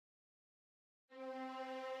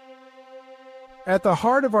At the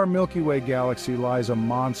heart of our Milky Way galaxy lies a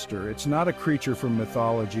monster. It's not a creature from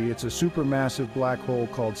mythology, it's a supermassive black hole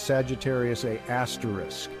called Sagittarius A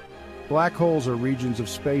asterisk. Black holes are regions of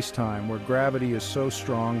space-time where gravity is so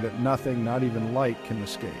strong that nothing, not even light, can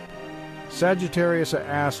escape. Sagittarius A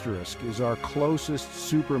asterisk is our closest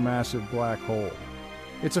supermassive black hole.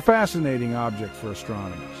 It's a fascinating object for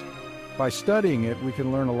astronomers. By studying it, we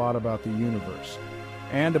can learn a lot about the universe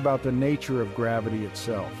and about the nature of gravity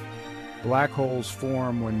itself. Black holes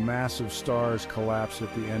form when massive stars collapse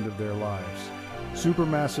at the end of their lives.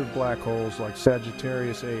 Supermassive black holes like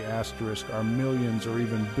Sagittarius A asterisk are millions or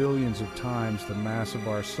even billions of times the mass of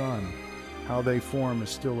our Sun. How they form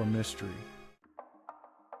is still a mystery.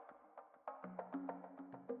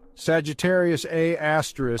 Sagittarius A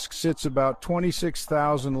asterisk sits about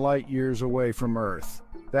 26,000 light-years away from Earth.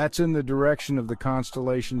 That's in the direction of the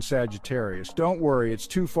constellation Sagittarius. Don't worry, it's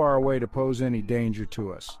too far away to pose any danger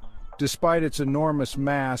to us. Despite its enormous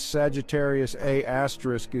mass, Sagittarius A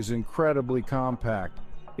asterisk is incredibly compact.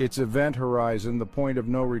 Its event horizon, the point of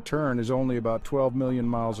no return, is only about 12 million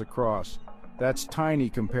miles across. That's tiny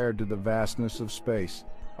compared to the vastness of space.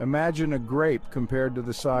 Imagine a grape compared to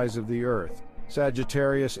the size of the Earth.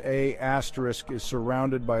 Sagittarius A asterisk is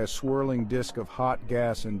surrounded by a swirling disk of hot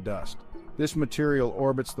gas and dust. This material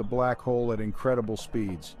orbits the black hole at incredible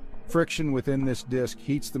speeds. Friction within this disk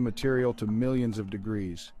heats the material to millions of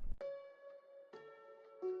degrees.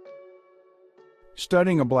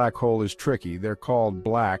 Studying a black hole is tricky. They're called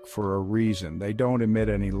black for a reason. They don't emit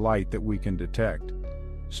any light that we can detect.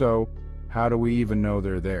 So, how do we even know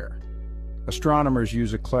they're there? Astronomers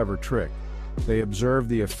use a clever trick. They observe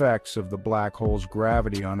the effects of the black hole's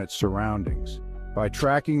gravity on its surroundings. By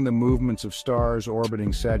tracking the movements of stars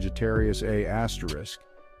orbiting Sagittarius A asterisk,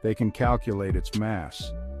 they can calculate its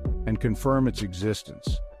mass and confirm its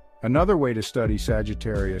existence. Another way to study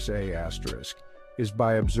Sagittarius A asterisk is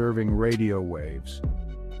by observing radio waves.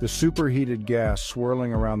 The superheated gas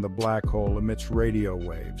swirling around the black hole emits radio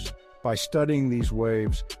waves. By studying these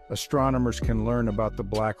waves, astronomers can learn about the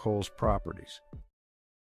black hole's properties.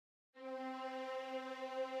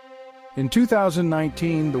 In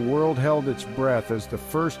 2019, the world held its breath as the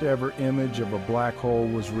first ever image of a black hole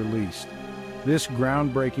was released. This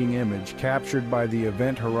groundbreaking image, captured by the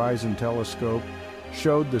Event Horizon Telescope,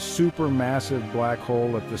 showed the supermassive black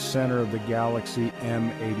hole at the center of the galaxy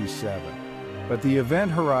M87. But the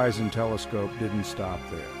Event Horizon Telescope didn't stop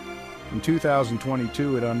there. In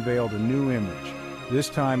 2022, it unveiled a new image. This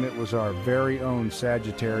time it was our very own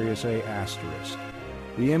Sagittarius A asterisk.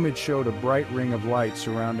 The image showed a bright ring of light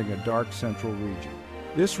surrounding a dark central region.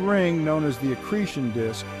 This ring, known as the accretion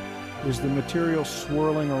disk, is the material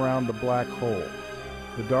swirling around the black hole.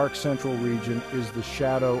 The dark central region is the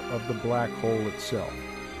shadow of the black hole itself.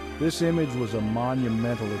 This image was a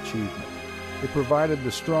monumental achievement. It provided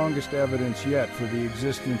the strongest evidence yet for the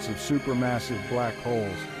existence of supermassive black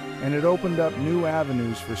holes, and it opened up new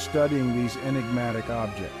avenues for studying these enigmatic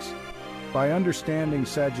objects. By understanding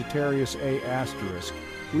Sagittarius A asterisk,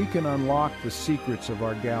 we can unlock the secrets of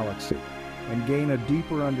our galaxy and gain a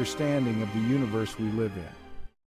deeper understanding of the universe we live in.